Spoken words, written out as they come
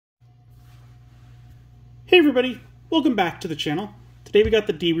Hey everybody, welcome back to the channel. Today we got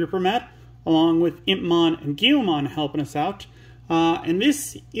the D-Reaper mat, along with Impmon and Geomon helping us out. And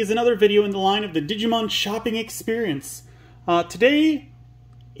this is another video in the line of the Digimon Shopping Experience. Today,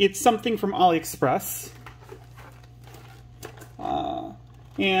 it's something from AliExpress.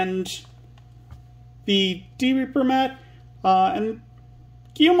 And the D-Reaper mat and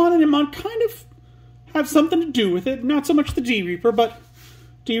Geomon and Impmon kind of have something to do with it. Not so much the D-Reaper, but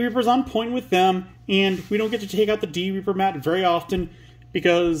D-Reaper's on point with them, and we don't get to take out the D-Reaper mat very often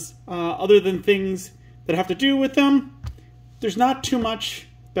because other than things that have to do with them, there's not too much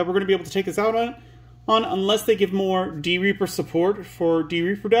that we're going to be able to take this out on unless they give more D-Reaper support for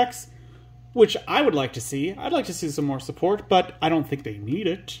D-Reaper decks, which I would like to see. I'd like to see some more support, but I don't think they need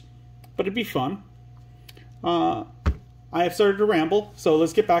it. But it'd be fun. I have started to ramble, so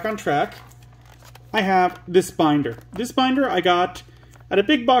let's get back on track. I have this binder. This binder I got at a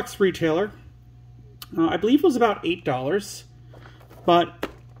big box retailer. I believe it was about $8, but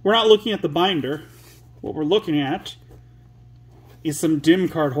we're not looking at the binder. What we're looking at is some dim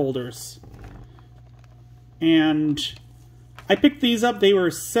card holders. And I picked these up. They were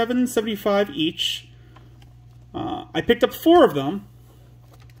 $7.75 each. I picked up 4 of them.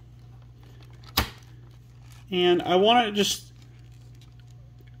 And I want to just...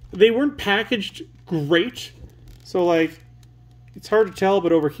 They weren't packaged great. So, like, it's hard to tell,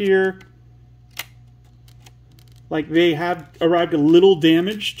 but over here, like, they have arrived a little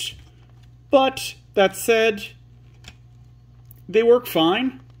damaged. But, that said, they work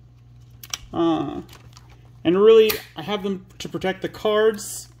fine. And really, I have them to protect the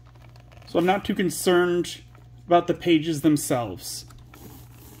cards, so I'm not too concerned about the pages themselves.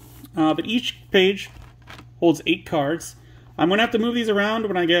 But each page holds 8 cards. I'm going to have to move these around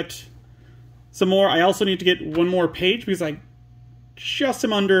when I get some more. I also need to get one more page because I just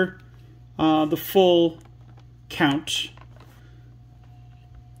am under the full count.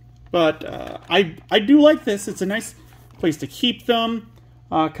 But I do like this. It's a nice place to keep them,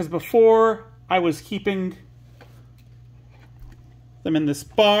 because before I was keeping them in this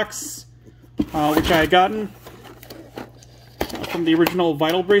box, which I had gotten from the original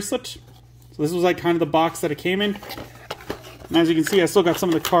Vital Bracelet. So this was like kind of the box that it came in. And as you can see, I still got some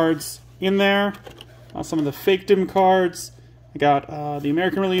of the cards in there, some of the fake dim cards. I got the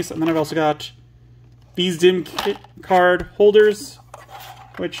American release, and then I've also got these dim card holders,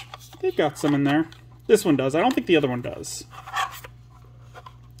 which they've got some in there. This one does. I don't think the other one does.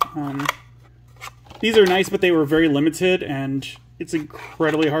 These are nice, but they were very limited, and it's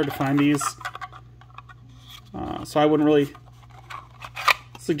incredibly hard to find these. So I wouldn't really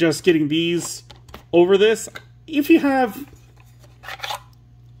suggest getting these over this. If you have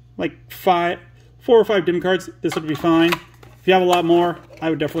like 4 or 5 dim cards, this would be fine. If you have a lot more, I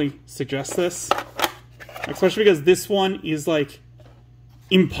would definitely suggest this. Especially because this one is like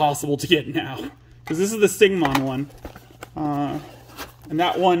impossible to get now. Because this is the Stingmon one. And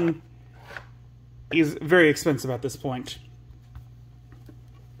that one is very expensive at this point.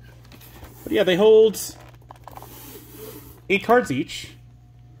 But yeah, they hold 8 cards each.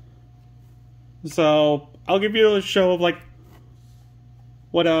 So I'll give you a show of like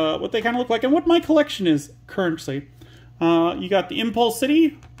what they kind of look like and what my collection is currently. You got the Impulse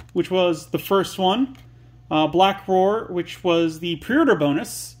City, which was the first one. Black Roar, which was the pre-order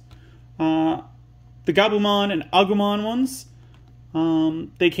bonus. The Gabumon and Agumon ones.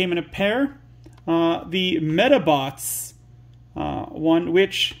 They came in a pair. The Metabots one,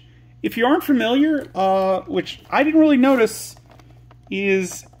 which, if you aren't familiar, which I didn't really notice,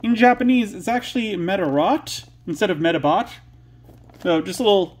 is in Japanese, it's actually Metarot instead of Metabot. So just a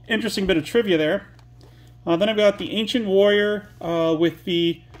little interesting bit of trivia there. Then I've got the Ancient Warrior with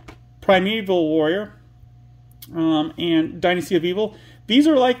the Primeval Warrior and Dynasty of Evil. These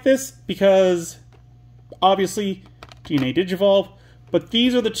are like this because, obviously, DNA Digivolve, but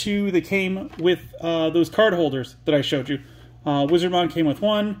these are the 2 that came with those card holders that I showed you. Wizardmon came with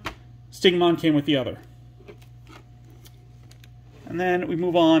one, Stingmon came with the other. And then we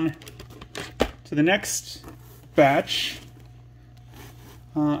move on to the next batch.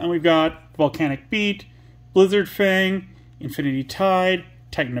 And we've got Volcanic Beat, Blizzard Fang, Infinity Tide,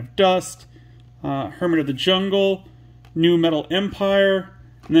 Titan of Dust, Hermit of the Jungle, New Metal Empire,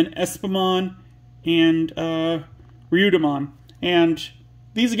 and then Espamon and Ryudamon. And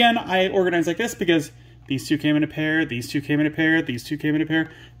these, again, I organized like this because these 2 came in a pair, these 2 came in a pair, these 2 came in a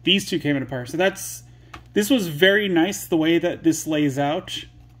pair, these 2 came in a pair. So this was very nice the way that this lays out.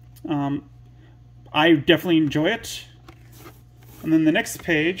 I definitely enjoy it. And then the next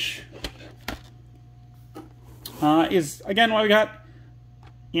page is, again, what we got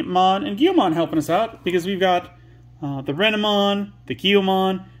Impmon and Gyomon helping us out, because we've got the Renamon, the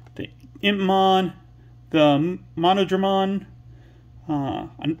Gyomon, the Impmon, the Monodramon,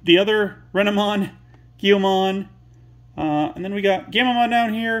 the other Renamon, Gyomon, and then we got Gamamon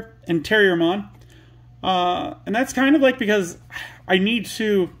down here, and Terriermon. And that's kind of like because I need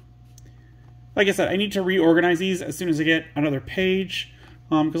to, like I said, I need to reorganize these as soon as I get another page,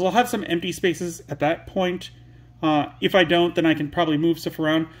 because I'll have some empty spaces at that point. If I don't, then I can probably move stuff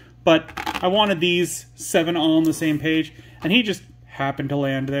around. But I wanted these 7 all on the same page, and he just happened to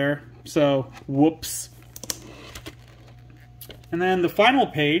land there. So, whoops. And then the final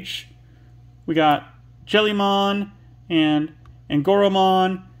page, we got Jellymon and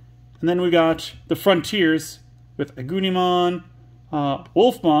Angoromon, and then we got the Frontiers with Agunimon,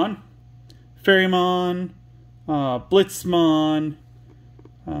 Wolfmon, Fairymon, Blitzmon,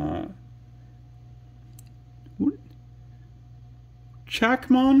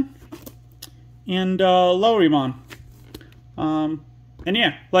 Chakmon, and Lowrymon. And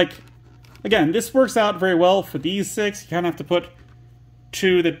yeah, like, again, this works out very well for these 6. You kind of have to put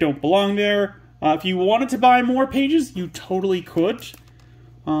 2 that don't belong there. If you wanted to buy more pages, you totally could.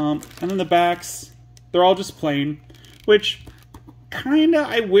 And then the backs, they're all just plain, which kinda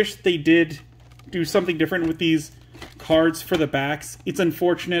I wish they did do something different with these cards for the backs. It's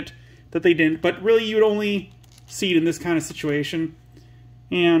unfortunate that they didn't, but really you'd only see it in this kind of situation.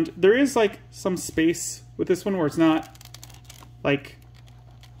 And there is like some space with this one where it's not like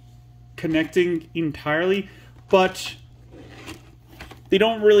connecting entirely, but they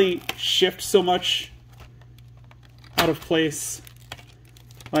don't really shift so much out of place.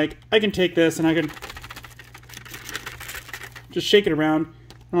 Like, I can take this and I can just shake it around.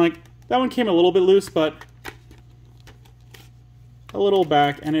 And like, that one came a little bit loose, but a little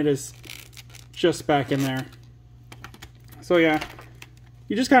back, and it is just back in there. So yeah,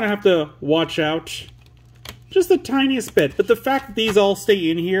 you just kind of have to watch out just the tiniest bit. But the fact that these all stay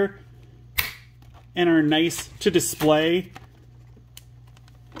in here and are nice to display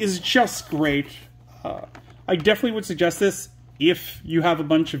is just great. I definitely would suggest this if you have a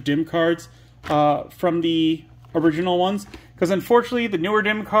bunch of dim cards from the original ones, because unfortunately the newer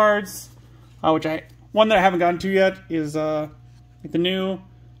dim cards, one that I haven't gotten to yet is the new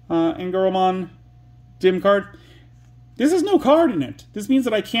Angoromon dim card. This has no card in it. This means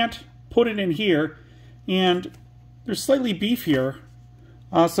that I can't put it in here, and they're slightly beefier.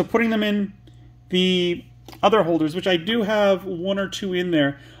 So putting them in the other holders, which I do have 1 or 2 in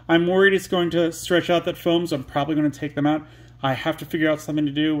there, I'm worried it's going to stretch out that foam, so I'm probably going to take them out. I have to figure out something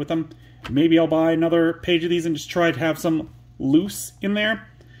to do with them. Maybe I'll buy another page of these and just try to have some loose in there.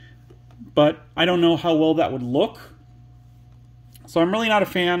 But I don't know how well that would look. So I'm really not a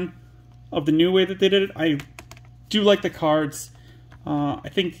fan of the new way that they did it. I do like the cards. I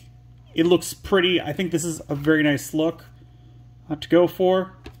think it looks pretty. I think this is a very nice look to go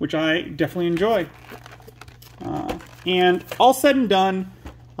for, which I definitely enjoy. And all said and done,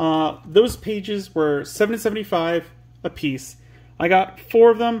 those pages were $7.75 a piece. I got 4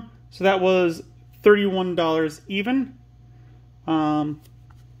 of them, so that was $31 even. And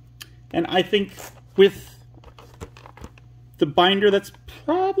I think with the binder, that's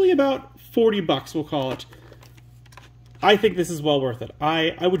probably about 40 bucks, we'll call it. I think this is well worth it.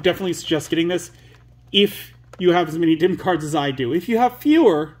 I would definitely suggest getting this if you have as many dim cards as I do. If you have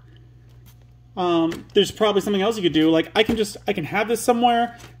fewer, there's probably something else you could do. Like, I can have this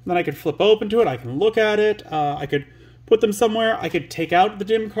somewhere, and then I could flip open to it, I can look at it, I could put them somewhere, I could take out the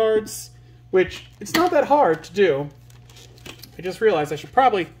dim cards, which it's not that hard to do. I just realized I should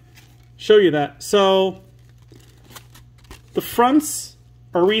probably show you that. So, the fronts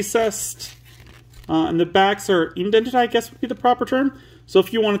are recessed, and the backs are indented, I guess would be the proper term. So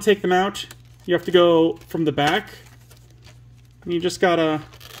if you want to take them out, you have to go from the back, and you just gotta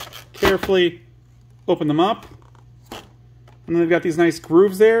carefully open them up. And then they've got these nice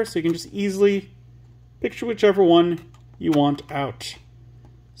grooves there, so you can just easily picture whichever one you want out.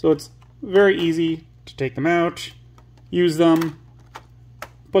 So it's very easy to take them out, use them,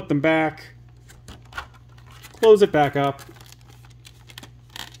 put them back, close it back up.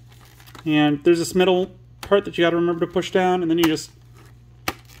 And there's this middle part that you gotta remember to push down, and then you just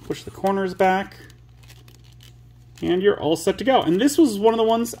push the corners back, and you're all set to go. And this was one of the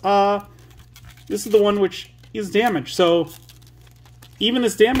ones, this is the one which is damaged. So even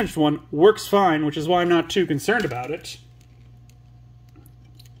this damaged one works fine, which is why I'm not too concerned about it.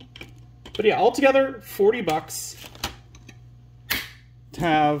 But yeah, altogether, 40 bucks to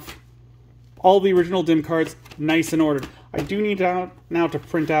have all the original dim cards nice and ordered. I do need now to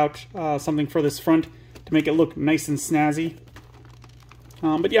print out something for this front to make it look nice and snazzy.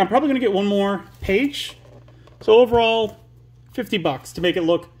 But yeah, I'm probably going to get one more page. So overall, $50 to make it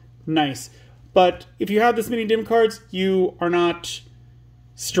look nice. But if you have this many dim cards, you are not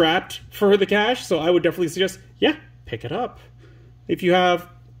strapped for the cash. So I would definitely suggest, yeah, pick it up. If you have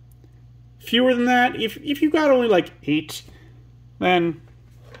fewer than that, if you got only like 8, then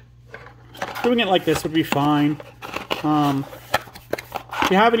doing it like this would be fine. If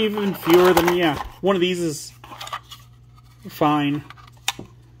you have even fewer, then yeah, one of these is fine.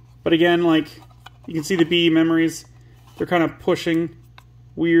 But again, like, you can see the B memories, they're kind of pushing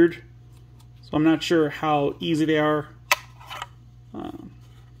weird. So I'm not sure how easy they are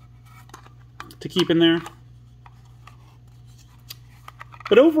to keep in there.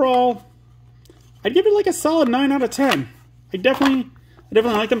 But overall, I'd give it like a solid 9 out of 10. I definitely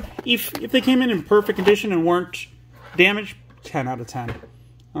like them. If they came in perfect condition and weren't damaged, 10 out of 10.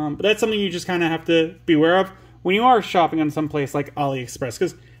 But that's something you just kind of have to be aware of when you are shopping on some place like AliExpress,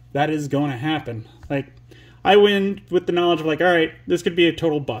 because that is going to happen. Like, I went with the knowledge of like, all right, this could be a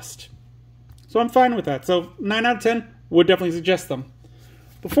total bust. So I'm fine with that. So 9 out of 10, would definitely suggest them.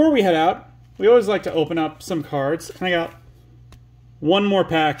 Before we head out, we always like to open up some cards. And I got one more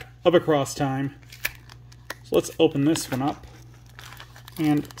pack of Across Time. So let's open this one up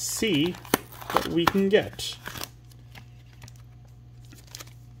and see what we can get.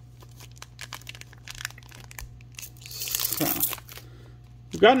 So,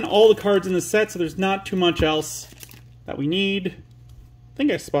 we've gotten all the cards in the set, so there's not too much else that we need. I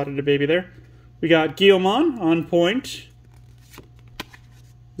think I spotted a baby there. We got Guilmon on point,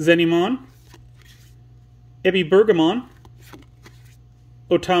 Zenimon, Ebibergamon,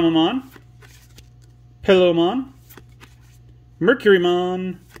 Otamamon, Pelomon,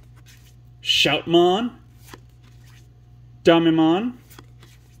 Mercurymon, Shoutmon, Damimon,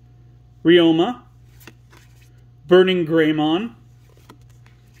 Ryoma, Burning Greymon,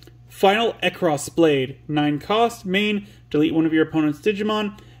 Final Ekros Blade, 9 cost, main, delete one of your opponent's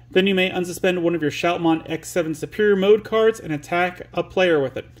Digimon, then you may unsuspend one of your Shoutmon X7 Superior Mode cards and attack a player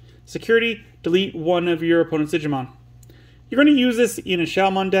with it. Security, delete one of your opponent's Digimon. You're going to use this in a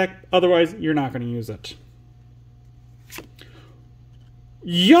Shoutmon deck, otherwise you're not going to use it.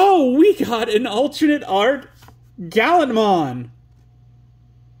 Yo, we got an alternate art Gallantmon!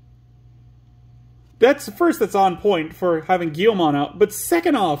 That's first, that's on point for having Guilmon out, but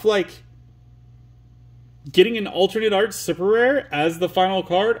second off, like, getting an alternate art super rare as the final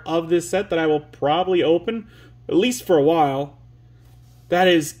card of this set that I will probably open, at least for a while, that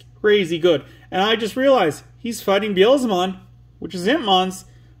is crazy good. And I just realized he's fighting Beelzemon, which is Impmons.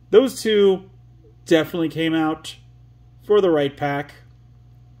 Those two definitely came out for the right pack.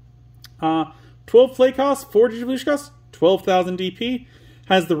 12 play cost, 4 Digivolution cost, 12,000 DP.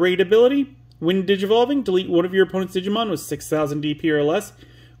 Has the raid ability. When Digivolving, delete one of your opponent's Digimon with 6,000 DP or less.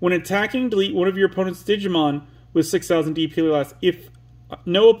 When attacking, delete one of your opponent's Digimon with 6,000 DP or less. If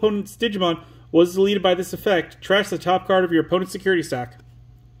no opponent's Digimon was deleted by this effect, trash the top card of your opponent's security stack.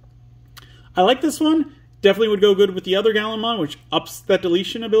 I like this one. Definitely would go good with the other Gallantmon, which ups that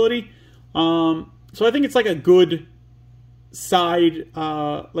deletion ability. So I think it's like a good side,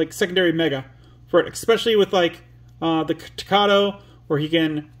 like secondary mega for it, especially with like the Takato, where he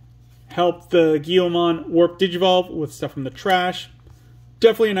can help the Guilmon warp Digivolve with stuff from the trash.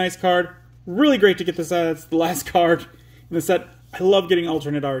 Definitely a nice card. Really great to get this out. It's the last card in the set. I love getting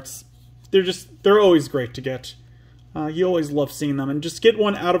alternate arts. They're always great to get. You always love seeing them. And just get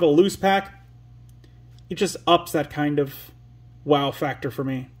one out of a loose pack, it just ups that kind of wow factor for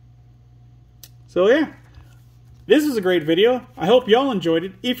me. So yeah, this was a great video. I hope y'all enjoyed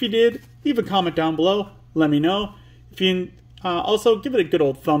it. If you did, leave a comment down below. Let me know. If you also give it a good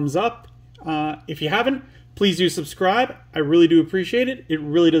old thumbs up. If you haven't, please do subscribe. I really do appreciate it. It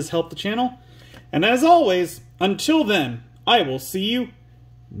really does help the channel. And as always, until then, I will see you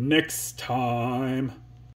next time.